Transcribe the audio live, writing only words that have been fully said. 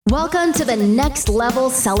Welcome to the Next Level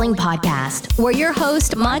Selling Podcast, where your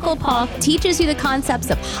host, Michael Polk, teaches you the concepts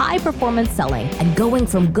of high-performance selling and going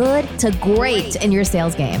from good to great in your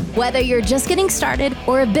sales game. Whether you're just getting started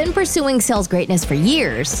or have been pursuing sales greatness for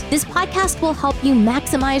years, this podcast will help you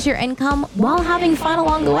maximize your income while having fun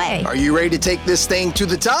along the way. Are you ready to take this thing to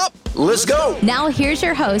the top? Let's go. Now here's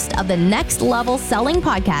your host of the Next Level Selling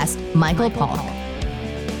Podcast, Michael Polk.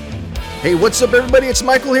 Hey, what's up, everybody? It's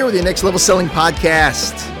Michael here with the Next Level Selling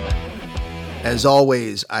Podcast. As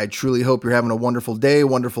always, I truly hope you're having a wonderful day,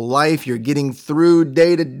 wonderful life. You're getting through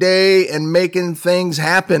day to day and making things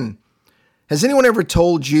happen. Has anyone ever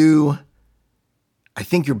told you, I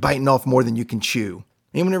think you're biting off more than you can chew?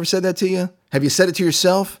 Anyone ever said that to you? Have you said it to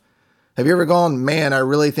yourself? Have you ever gone, man, I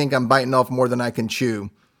really think I'm biting off more than I can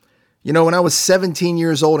chew? You know, when I was 17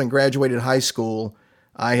 years old and graduated high school,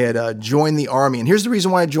 I had joined the Army. And here's the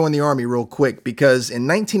reason why I joined the Army real quick, because in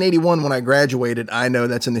 1981, when I graduated, I know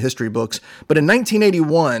that's in the history books, but in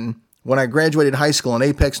 1981, when I graduated high school in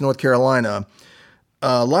Apex, North Carolina,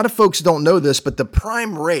 a lot of folks don't know this, but the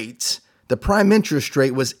prime interest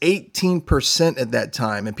rate was 18% at that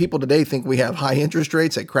time. And people today think we have high interest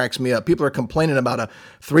rates. It cracks me up. People are complaining about a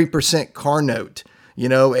 3% car note. You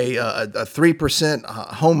know, a 3%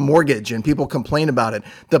 home mortgage, and people complain about it.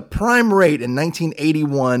 The prime rate in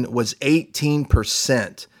 1981 was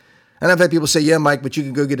 18%. And I've had people say, yeah, Mike, but you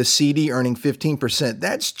can go get a CD earning 15%.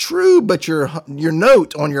 That's true, but your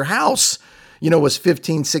note on your house, was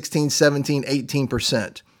 15, 16, 17,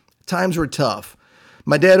 18%. Times were tough.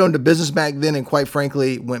 My dad owned a business back then and quite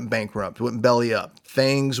frankly went bankrupt, went belly up.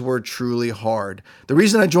 Things were truly hard. The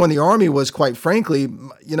reason I joined the Army was quite frankly,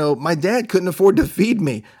 my dad couldn't afford to feed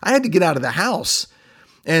me. I had to get out of the house.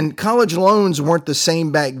 And college loans weren't the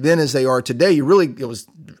same back then as they are today. It was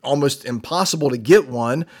almost impossible to get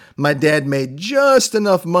one. My dad made just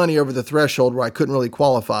enough money over the threshold where I couldn't really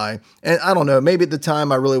qualify. And I don't know, maybe at the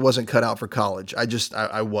time I really wasn't cut out for college.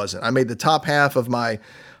 I wasn't. I made the top half of my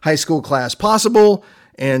high school class possible.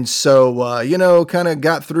 And so, kind of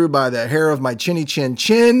got through by the hair of my chinny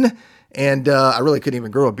chin. And I really couldn't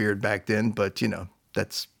even grow a beard back then, but,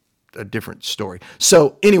 that's a different story.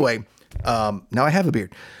 So anyway, now I have a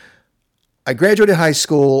beard. I graduated high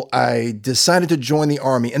school. I decided to join the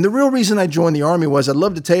Army. And the real reason I joined the Army was I'd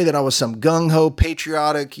love to tell you that I was some gung-ho,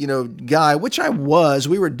 patriotic, guy, which I was. I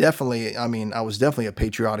was definitely a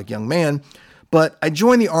patriotic young man. But I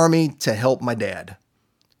joined the Army to help my dad.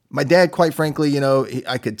 My dad, quite frankly,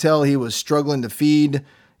 I could tell he was struggling to feed,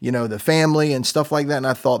 the family and stuff like that. And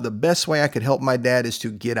I thought the best way I could help my dad is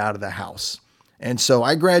to get out of the house. And so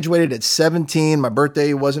I graduated at 17. My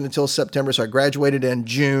birthday wasn't until September, so I graduated in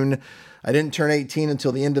June. I didn't turn 18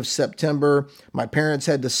 until the end of September. My parents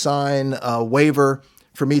had to sign a waiver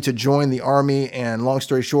for me to join the Army. And long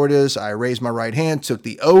story short is I raised my right hand, took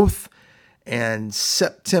the oath, and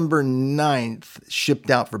September 9th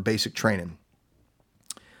shipped out for basic training.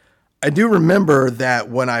 I do remember that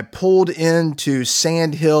when I pulled into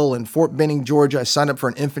Sand Hill in Fort Benning, Georgia, I signed up for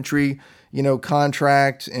an infantry,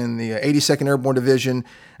 contract in the 82nd Airborne Division.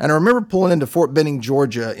 And I remember pulling into Fort Benning,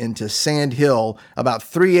 Georgia, into Sand Hill about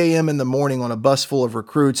 3 a.m. in the morning on a bus full of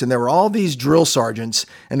recruits. And there were all these drill sergeants,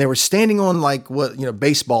 and they were standing on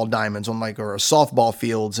baseball diamonds or softball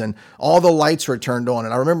fields, and all the lights were turned on.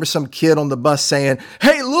 And I remember some kid on the bus saying,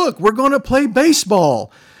 "Hey, look, we're going to play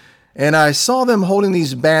baseball." And I saw them holding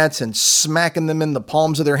these bats and smacking them in the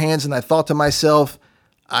palms of their hands. And I thought to myself,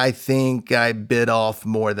 I think I bit off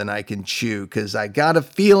more than I can chew, because I got a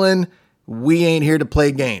feeling we ain't here to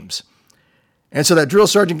play games. And so that drill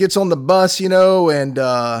sergeant gets on the bus, and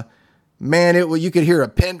you could hear a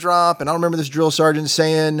pin drop. And I remember this drill sergeant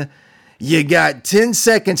saying, "You got 10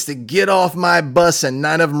 seconds to get off my bus and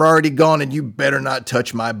 9 of them are already gone, and you better not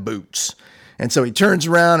touch my boots." And so he turns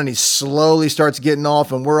around and he slowly starts getting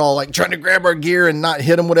off, and we're all trying to grab our gear and not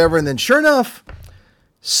hit him, whatever. And then sure enough,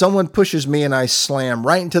 someone pushes me and I slam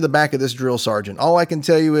right into the back of this drill sergeant. All I can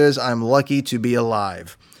tell you is I'm lucky to be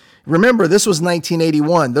alive. Remember, this was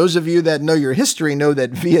 1981. Those of you that know your history know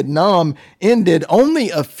that Vietnam ended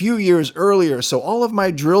only a few years earlier. So all of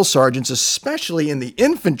my drill sergeants, especially in the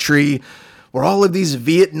infantry, were all of these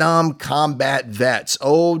Vietnam combat vets.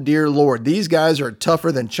 Oh, dear Lord. These guys are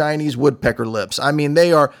tougher than Chinese woodpecker lips. I mean,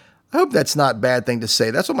 they are. I hope that's not a bad thing to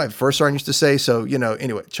say. That's what my first sergeant used to say. So,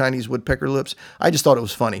 anyway, Chinese woodpecker lips. I just thought it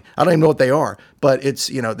was funny. I don't even know what they are, but it's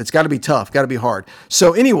got to be tough, got to be hard.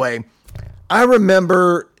 So anyway, I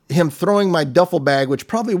remember him throwing my duffel bag, which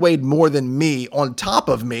probably weighed more than me, on top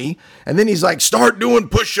of me. And then he's like, "Start doing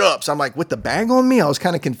push-ups." I'm like, with the bag on me? I was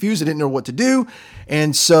kind of confused. I didn't know what to do.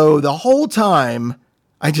 And so the whole time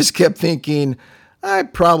I just kept thinking, I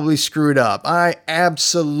probably screwed up. I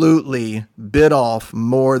absolutely bit off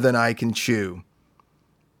more than I can chew.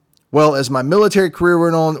 Well, as my military career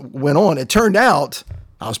went on, it turned out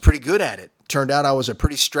I was pretty good at it. Turned out I was a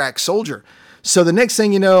pretty strack soldier. So the next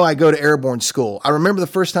thing you know, I go to airborne school. I remember the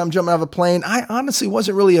first time jumping out of a plane. I honestly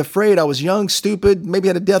wasn't really afraid. I was young, stupid, maybe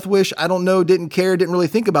had a death wish. I don't know, didn't care, didn't really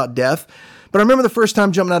think about death. But I remember the first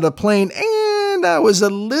time jumping out of a plane, and I was a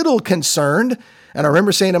little concerned. And I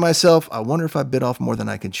remember saying to myself, I wonder if I bit off more than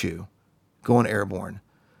I can chew, going airborne.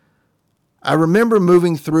 I remember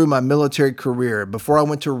moving through my military career before I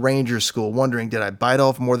went to Ranger School, wondering, did I bite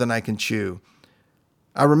off more than I can chew?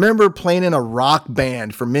 I remember playing in a rock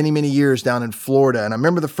band for many, many years down in Florida. And I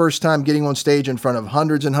remember the first time getting on stage in front of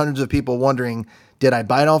hundreds and hundreds of people wondering, did I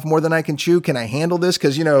bite off more than I can chew? Can I handle this?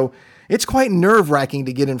 Because, it's quite nerve-wracking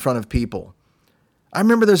to get in front of people. I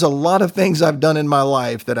remember there's a lot of things I've done in my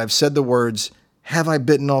life that I've said the words, have I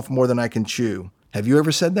bitten off more than I can chew? Have you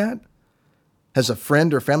ever said that? Has a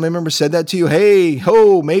friend or family member said that to you? Hey,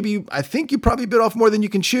 I think you probably bit off more than you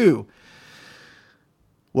can chew.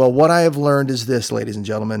 Well, what I have learned is this, ladies and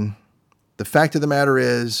gentlemen. The fact of the matter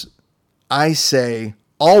is, I say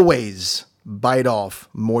always bite off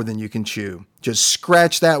more than you can chew. Just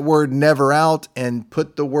scratch that word never out and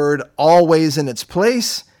put the word always in its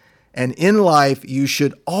place. And in life, you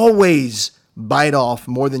should always bite off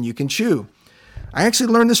more than you can chew. I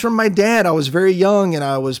actually learned this from my dad. I was very young and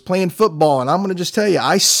I was playing football, and I'm going to just tell you,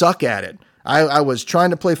 I suck at it. I was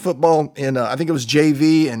trying to play football in, I think it was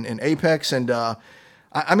JV and Apex, and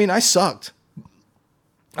I sucked.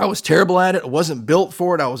 I was terrible at it. I wasn't built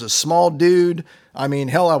for it. I was a small dude. I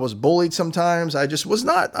was bullied sometimes. I was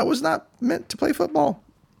not meant to play football.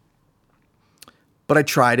 But I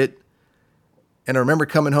tried it. And I remember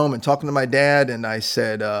coming home and talking to my dad, and I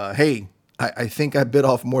said, hey, I think I bit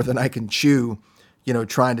off more than I can chew,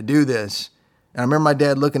 trying to do this. And I remember my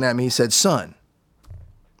dad looking at me, he said, son,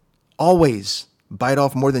 always bite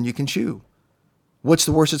off more than you can chew. What's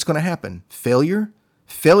the worst that's going to happen? Failure?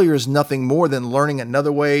 Failure is nothing more than learning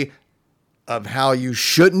another way of how you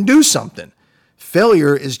shouldn't do something.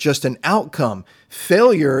 Failure is just an outcome.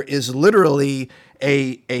 Failure is literally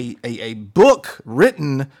a book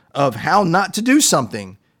written of how not to do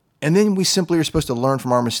something. And then we simply are supposed to learn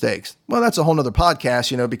from our mistakes. Well, that's a whole nother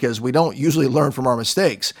podcast, because we don't usually learn from our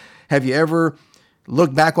mistakes. Have you ever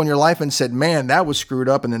looked back on your life and said, man, that was screwed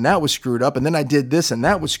up, and then that was screwed up, and then I did this, and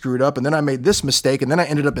that was screwed up, and then I made this mistake, and then I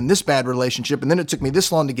ended up in this bad relationship, and then it took me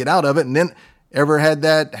this long to get out of it, and then ever had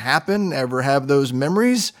that happen? Ever have those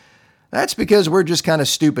memories? That's because we're just kind of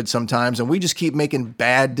stupid sometimes, and we just keep making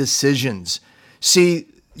bad decisions. See,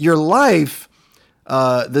 your life,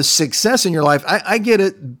 the success in your life, I get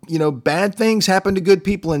it. Bad things happen to good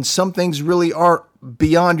people, and some things really are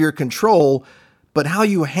beyond your control, but how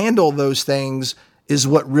you handle those things is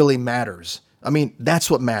what really matters. That's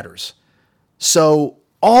what matters. So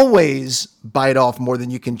always bite off more than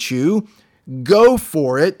you can chew. Go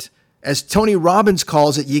for it. As Tony Robbins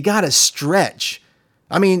calls it, you got to stretch.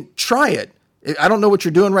 Try it. I don't know what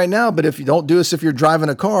you're doing right now, but if you don't do this, if you're driving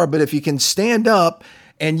a car, but if you can stand up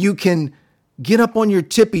and you can get up on your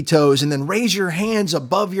tippy toes and then raise your hands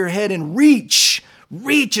above your head and reach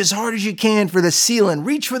as hard as you can for the ceiling.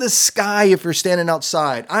 Reach for the sky if you're standing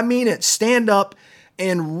outside. I mean it. Stand up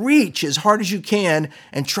and reach as hard as you can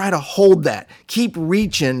and try to hold that. Keep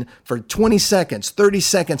reaching for 20 seconds, 30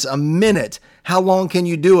 seconds, a minute. How long can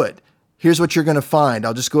you do it? Here's what you're going to find.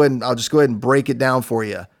 I'll just go ahead and break it down for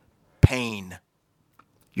you. Pain.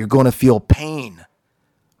 You're going to feel pain.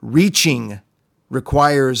 Reaching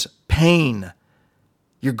requires pain.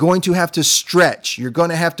 You're going to have to stretch. You're going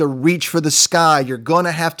to have to reach for the sky. You're going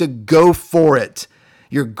to have to go for it.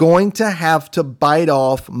 You're going to have to bite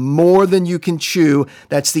off more than you can chew.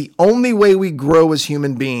 That's the only way we grow as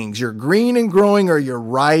human beings. You're green and growing, or you're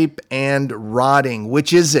ripe and rotting.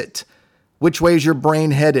 Which is it? Which way is your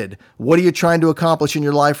brain headed? What are you trying to accomplish in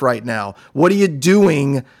your life right now? What are you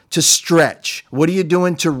doing to stretch? What are you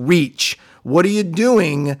doing to reach? What are you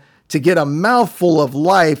doing to get a mouthful of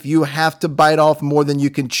life? You have to bite off more than you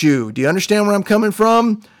can chew. Do you understand where I'm coming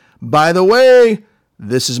from? By the way,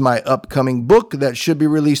 this is my upcoming book that should be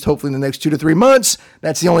released hopefully in the next 2 to 3 months.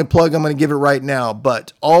 That's the only plug I'm going to give it right now.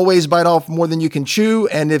 But always bite off more than you can chew.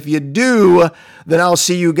 And if you do, then I'll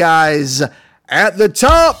see you guys at the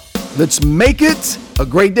top. Let's make it a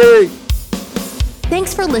great day.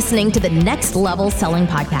 Thanks for listening to the Next Level Selling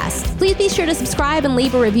Podcast. Please be sure to subscribe and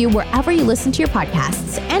leave a review wherever you listen to your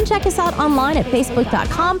podcasts. And check us out online at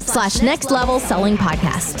facebook.com/Next Level Selling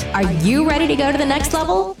Podcast. Are you ready to go to the next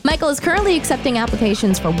level? Michael is currently accepting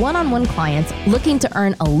applications for one-on-one clients looking to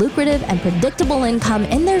earn a lucrative and predictable income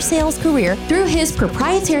in their sales career through his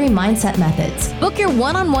proprietary mindset methods. Book your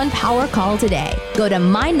one-on-one power call today. Go to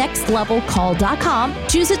mynextlevelcall.com,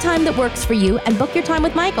 choose a time that works for you, and book your time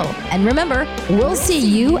with Michael. And remember, we'll see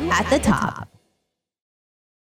you at the top.